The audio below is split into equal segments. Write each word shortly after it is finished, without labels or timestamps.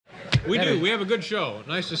We do. We have a good show.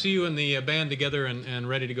 Nice to see you and the band together and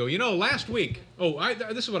ready to go. You know, last week,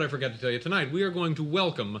 this is what I forgot to tell you. Tonight, we are going to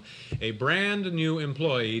welcome a brand new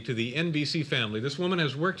employee to the NBC family. This woman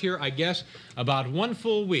has worked here, I guess, about 1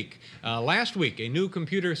 full week. Last week, a new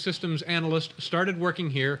computer systems analyst started working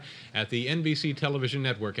here at the NBC television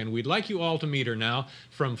network, and we'd like you all to meet her now.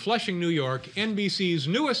 From Flushing, New York, NBC's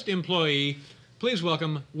newest employee, please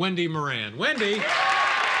welcome Wendy Moran. Wendy!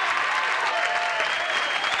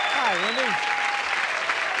 Hi, Wendy.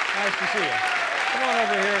 Nice to see you. Come on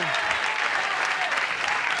over here.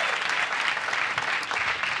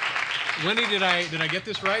 Wendy, did I get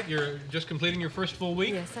this right? You're just completing your first full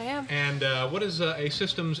week? Yes, I am. And what is a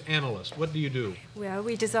systems analyst? What do you do? Well,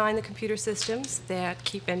 we design the computer systems that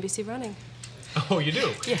keep NBC running. Oh, you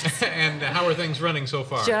do? Yes. And how are things running so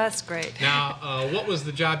far? Just great. Now, what was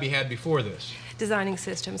the job you had before this? Designing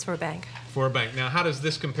systems for a bank. For a bank. Now, how does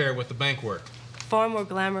this compare with the bank work? Far more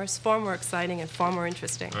glamorous, far more exciting, and far more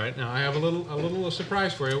interesting. All right. Now, I have a little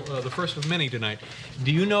surprise for you. The first of many tonight.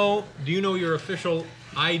 Do you know your official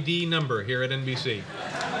ID number here at NBC?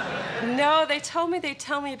 No, they told me they'd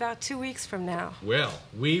tell me about 2 weeks from now. Well,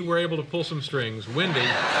 we were able to pull some strings. Wendy,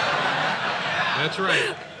 that's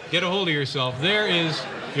right. Get a hold of yourself. There is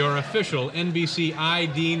your official NBC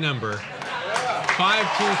ID number,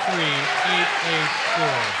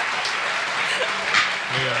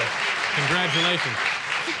 523884. Congratulations.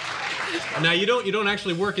 Now, you don't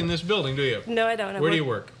actually work in this building, do you? No, I don't. Where do you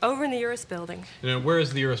work? Over in the Urus building. And where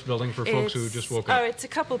is the Urus building for folks who just woke up? Oh, it's a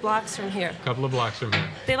couple blocks from here. A couple of blocks from here.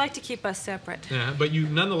 They like to keep us separate. Yeah, but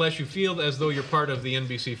nonetheless, you feel as though you're part of the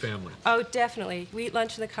NBC family. Oh, definitely. We eat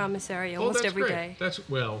lunch in the commissary almost every day. That's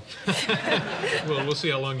well, we'll see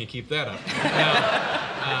how long you keep that up.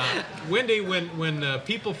 Now, Wendy, when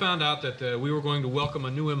people found out that we were going to welcome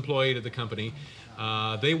a new employee to the company,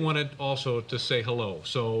 they wanted also to say hello.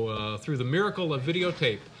 So through the miracle of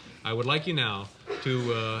videotape, I would like you now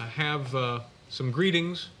to have some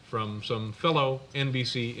greetings from some fellow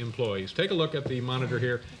NBC employees. Take a look at the monitor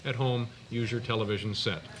here at home. Use your television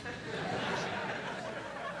set.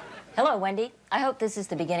 Hello, Wendy. I hope this is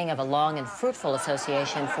the beginning of a long and fruitful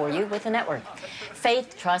association for you with the network.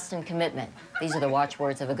 Faith, trust, and commitment. These are the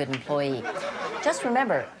watchwords of a good employee. Just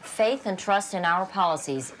remember, faith and trust in our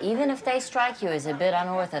policies, even if they strike you as a bit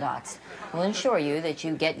unorthodox, will ensure you that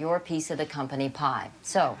you get your piece of the company pie.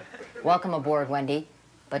 So, welcome aboard, Wendy,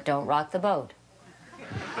 but don't rock the boat.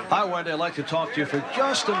 Hi, Wendy. I'd like to talk to you for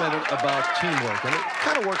just a minute about teamwork. And it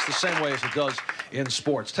kind of works the same way as it does in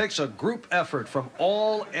sports. It takes a group effort from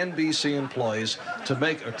all NBC employees to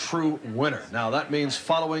make a true winner. Now, that means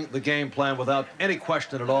following the game plan without any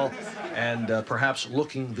question at all, and perhaps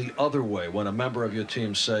looking the other way when a member of your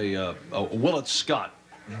team, say, Willett Scott,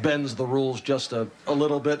 bends the rules just a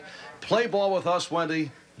little bit. Play ball with us,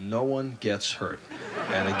 Wendy. No one gets hurt.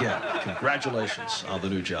 And again, congratulations on the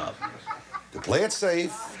new job. To play it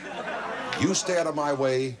safe, you stay out of my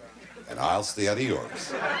way, and I'll stay out of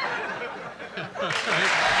yours.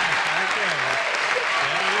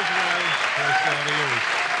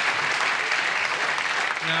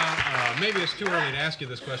 Now, maybe it's too early to ask you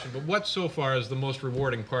this question, but what so far is the most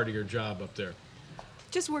rewarding part of your job up there?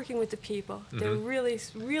 Just working with the people. They're really,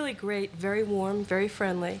 really great, very warm, very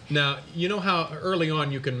friendly. Now, you know how early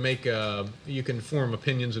on you can form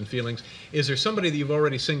opinions and feelings. Is there somebody that you've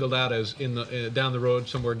already singled out as down the road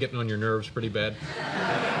somewhere getting on your nerves pretty bad?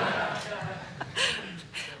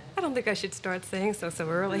 I don't think I should start saying so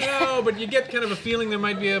early. No, but you get kind of a feeling there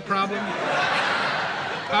might be a problem.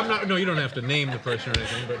 No, you don't have to name the person or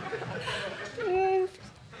anything, but.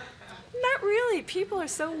 Not really. People are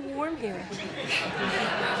so warm here.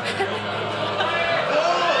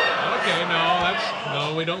 Okay,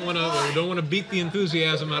 no, we don't want to beat the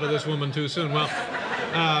enthusiasm out of this woman too soon. Well,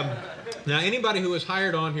 now anybody who is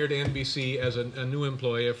hired on here to NBC as a new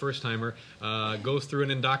employee, a first-timer, goes through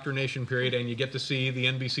an indoctrination period, and you get to see the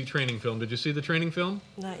NBC training film. Did you see the training film?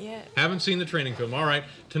 Not yet. Haven't seen the training film. All right.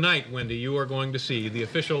 Tonight, Wendy, you are going to see the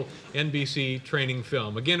official NBC training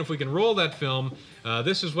film. Again, if we can roll that film,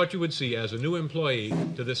 this is what you would see as a new employee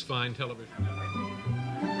to this fine television network.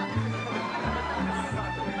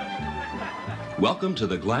 Welcome to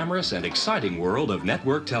the glamorous and exciting world of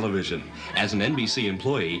network television. As an NBC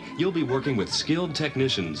employee, you'll be working with skilled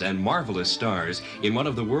technicians and marvelous stars in one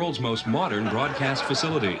of the world's most modern broadcast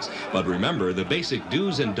facilities. But remember, the basic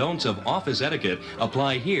do's and don'ts of office etiquette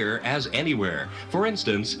apply here as anywhere. For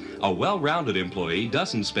instance, a well-rounded employee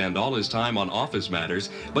doesn't spend all his time on office matters,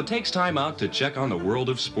 but takes time out to check on the world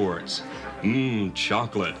of sports.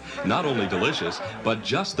 Chocolate. Not only delicious, but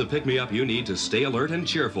just the pick-me-up you need to stay alert and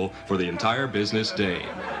cheerful for the entire business day.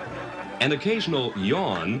 An occasional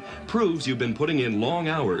yawn proves you've been putting in long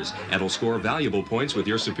hours and will score valuable points with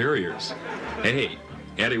your superiors. Hey,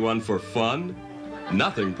 anyone for fun?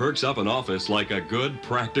 Nothing perks up an office like a good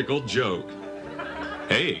practical joke.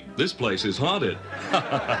 Hey, this place is haunted.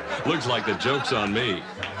 Looks like the joke's on me.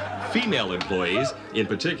 Female employees, in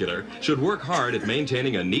particular, should work hard at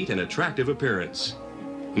maintaining a neat and attractive appearance.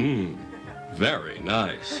 Very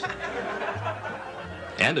nice.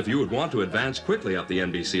 And if you would want to advance quickly up the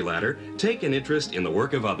NBC ladder, take an interest in the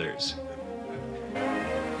work of others.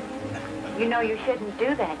 You know you shouldn't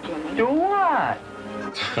do that, Jimmy. Do what?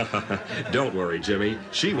 Don't worry, Jimmy.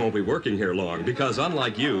 She won't be working here long because,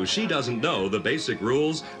 unlike you, she doesn't know the basic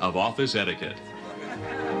rules of office etiquette.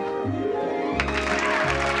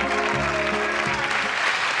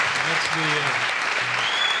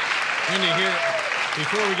 Wendy, here,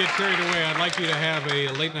 before we get carried away, I'd like you to have a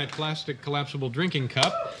late-night plastic collapsible drinking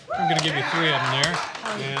cup. I'm going to give you 3 of them there.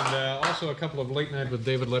 And also a couple of late-night with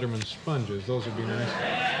David Letterman sponges. Those would be nice.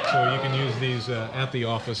 So you can use these at the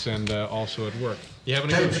office and also at work. You have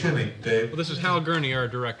any? Hey, excuse me, Dave. Well, this is Hal Gurney, our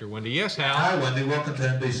director, Wendy. Yes, Hal? Hi, Wendy. Welcome to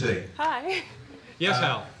NBC. Hi. Yes,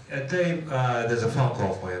 Hal? Dave, there's a phone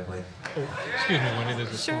call for you, please. Oh, excuse me, Wendy.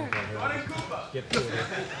 There's a Sure. phone call here. Get to it.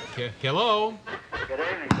 Okay. Hello? Good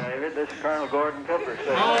evening, David. This is Colonel Gordon Cooper.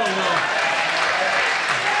 Oh, no.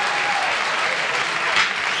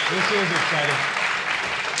 This is exciting.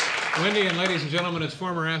 Wendy and ladies and gentlemen, it's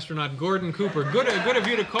former astronaut Gordon Cooper. Good of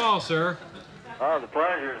you to call, sir. Oh, the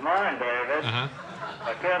pleasure is mine, David. Uh-huh. If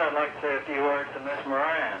I could, I'd like to say a few words to Miss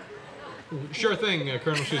Moran. Sure thing,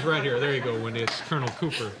 Colonel. She's right here. There you go, Wendy. It's Colonel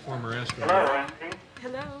Cooper, former astronaut. Hello, Wendy.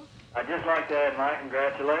 Hello. I'd just like to add my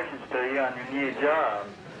congratulations to you on your new job.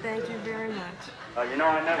 Thank you very much. You know,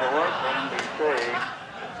 I never worked for NBC,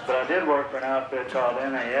 but I did work for an outfit called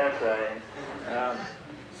NASA.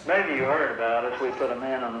 Maybe you heard about us. We put a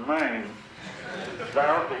man on the moon. But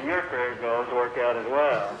I hope that your career goals work out as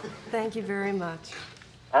well. Thank you very much.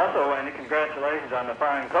 Also, Wendy, congratulations on the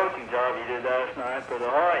fine coaching job you did last night for the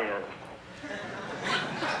Hoyas.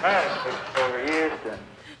 Over Houston.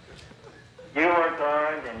 You worked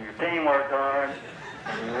hard, and your team worked hard,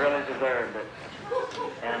 and you really deserved it.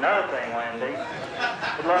 And another thing, Wendy,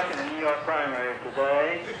 good luck in the New York primaries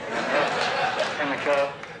today and the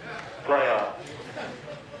Cup playoffs.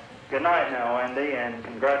 Good night now, Wendy, and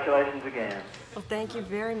congratulations again. Well, thank you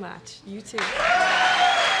very much. You too.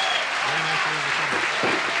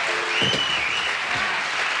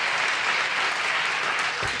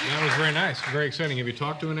 That was very nice, very exciting. Have you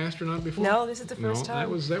talked to an astronaut before? No, this is the first time. That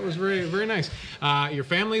was very, very nice. Your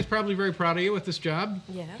family is probably very proud of you with this job.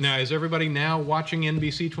 Yes. Now, is everybody now watching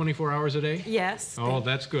NBC 24 hours a day? Yes. Oh,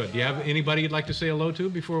 that's good. Do you have anybody you'd like to say hello to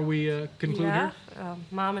before we conclude here?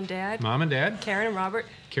 Mom and Dad. Mom and Dad. Karen and Robert.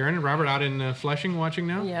 Karen and Robert out in Flushing watching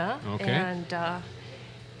now? Yeah. Okay. And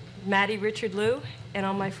Maddie, Richard, Lou, and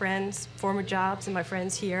all my friends, former jobs, and my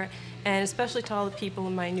friends here, and especially to all the people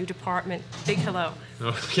in my new department. Big hello.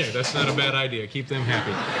 Okay, that's not a bad idea. Keep them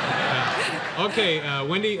happy. Okay,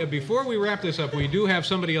 Wendy, before we wrap this up, we do have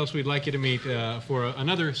somebody else we'd like you to meet for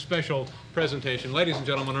another special presentation. Ladies and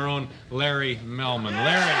gentlemen, our own Larry Melman.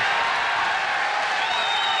 Larry.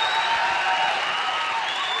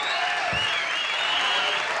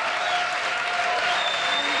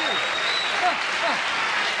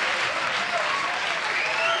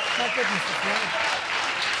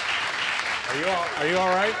 Are you all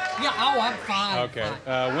right? Yeah, oh, I'm fine. Okay.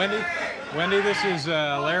 Fine. Wendy, this is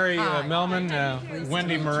Larry Melman,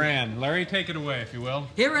 Wendy Moran. Larry, take it away, if you will.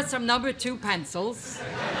 Here are some number 2 pencils.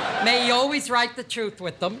 May you always write the truth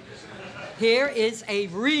with them. Here is a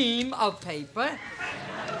ream of paper.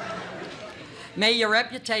 May your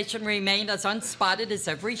reputation remain as unspotted as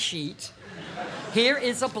every sheet. Here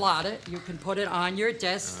is a blotter. You can put it on your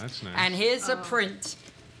desk. Oh, that's nice. And here's a print.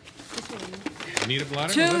 You need a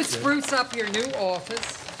blotter? To spruce up your new office.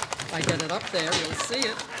 If I get it up there, you'll see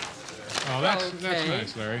it. Oh, that's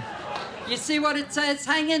nice, Larry. You see what it says?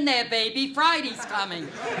 Hang in there, baby. Friday's coming.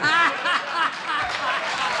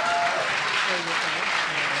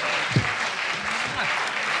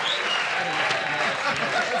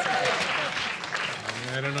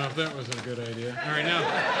 I don't know if that was a good idea. All right, now,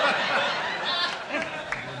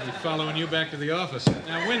 I'll be following you back to the office.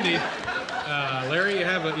 Now, Wendy, Larry, you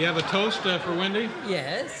have a toast for Wendy?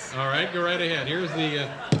 Yes. All right, go right ahead. Here's the...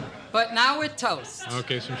 But now with toast.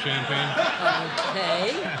 Okay, some champagne.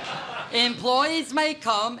 Okay. Employees may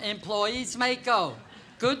come, employees may go.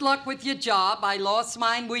 Good luck with your job. I lost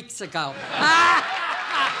mine weeks ago.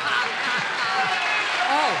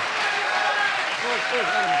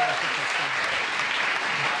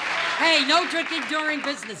 Hey, no drinking during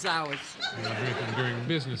business hours. No drinking during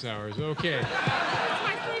business hours. Okay. It's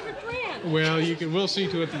my favorite brand. Well, we'll see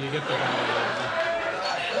to it that you get the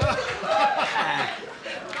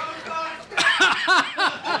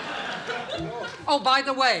Oh, by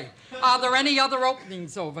the way, are there any other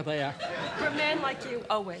openings over there? For a man like you,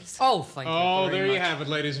 always. Oh, thank you. Oh, very there much. you have it,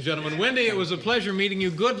 ladies and gentlemen. Wendy, it was a pleasure meeting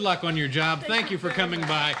you. Good luck on your job. Thank you for coming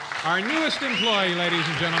by. Our newest employee, ladies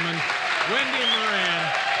and gentlemen, Wendy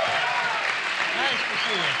Moran. Nice to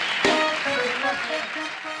see you.